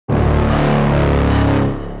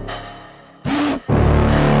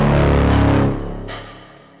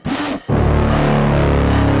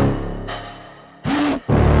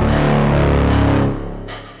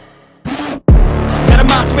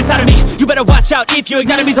better watch out if your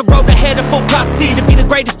enemy's a road ahead of full prophecy. To be the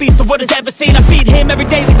greatest beast the world has ever seen. I feed him every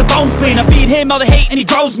day like the bones clean. I feed him all the hate and he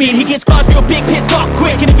grows mean. He gets claws real big, pissed off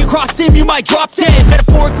quick, and if you cross him you might drop dead.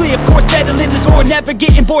 Metaphorically, of course, settling the score, never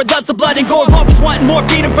getting bored, loves the blood and gore, always wanting more,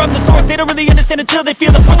 freedom from the source. They don't really understand until they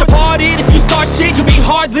feel the force departed. If you start shit, you'll be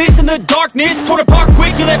heartless in the darkness, torn apart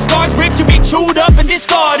quick, you left scars ripped, you'll be chewed up and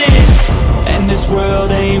discarded. And this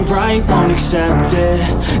world ain't right, won't accept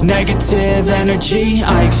it. Negative energy,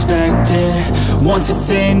 I expect it. Once it's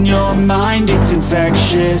in your mind, it's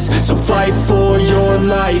infectious. So fight for your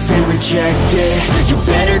life and reject it. You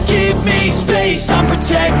better give me space, I'm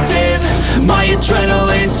protective. My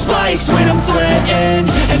adrenaline spikes when I'm threatened.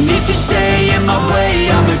 And if you stay in my way,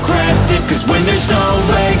 I'm aggressive. Cause when there's no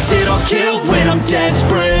exit, I'll kill when I'm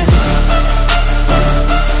desperate.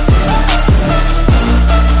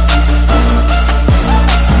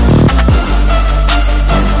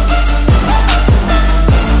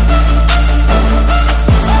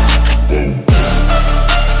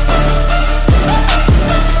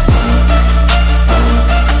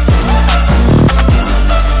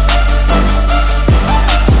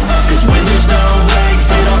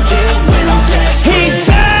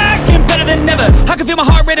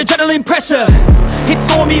 Adrenaline pressure, it's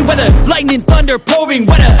stormy weather, lightning, thunder, pouring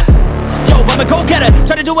weather. Yo, I'm a go-getter,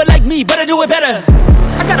 try to do it like me, but I do it better.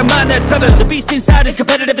 I got a mind that's clever, the beast inside is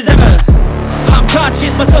competitive as ever. I'm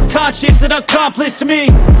conscious, my subconscious an accomplice to me.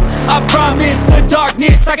 I promise the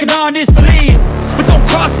darkness I can honest believe. But don't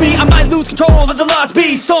cross me, I might lose control of the lost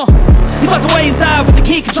beast. He's locked away inside with the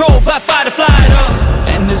key controlled by fight or flight.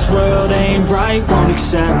 And this world ain't right, won't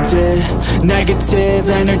accept it. Negative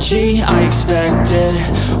energy, I expect it.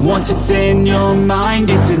 Once it's in your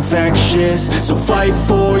mind, it's infectious. So fight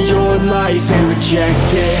for your life and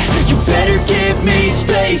reject it. You better give me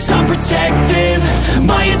space, I'm protective.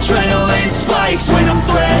 My adrenaline spikes when I'm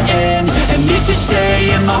threatened.